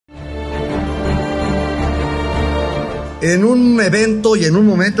en un evento y en un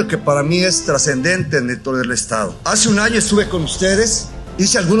momento que para mí es trascendente dentro del estado. Hace un año estuve con ustedes,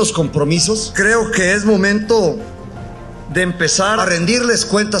 hice algunos compromisos. Creo que es momento de empezar a rendirles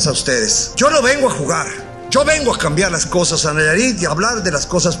cuentas a ustedes. Yo no vengo a jugar, yo vengo a cambiar las cosas a Nayarit y a hablar de las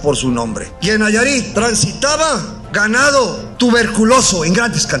cosas por su nombre. Y en Nayarit transitaba ganado tuberculoso en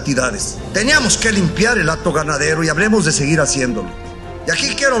grandes cantidades. Teníamos que limpiar el hato ganadero y habremos de seguir haciéndolo. Y aquí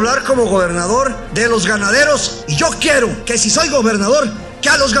quiero hablar como gobernador de los ganaderos, y yo quiero que si soy gobernador, que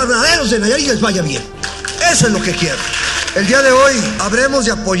a los ganaderos de Nayarit les vaya bien. Eso es lo que quiero. El día de hoy habremos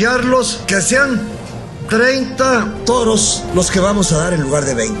de apoyarlos, que sean 30 toros los que vamos a dar en lugar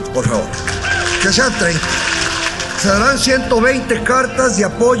de 20, por favor. Que sean 30. Se darán 120 cartas de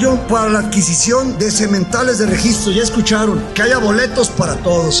apoyo para la adquisición de sementales de registro. Ya escucharon, que haya boletos para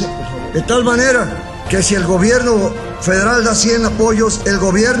todos, por favor. De tal manera que si el gobierno federal da 100 apoyos, el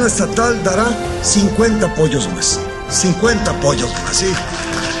gobierno estatal dará 50 apoyos más. 50 apoyos más, sí.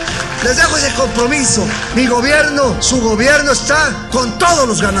 Les dejo ese compromiso. Mi gobierno, su gobierno está con todos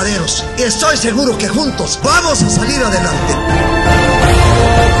los ganaderos. Y estoy seguro que juntos vamos a salir adelante.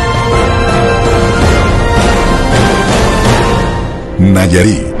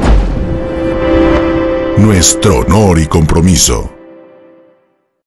 Nayarit. Nuestro honor y compromiso.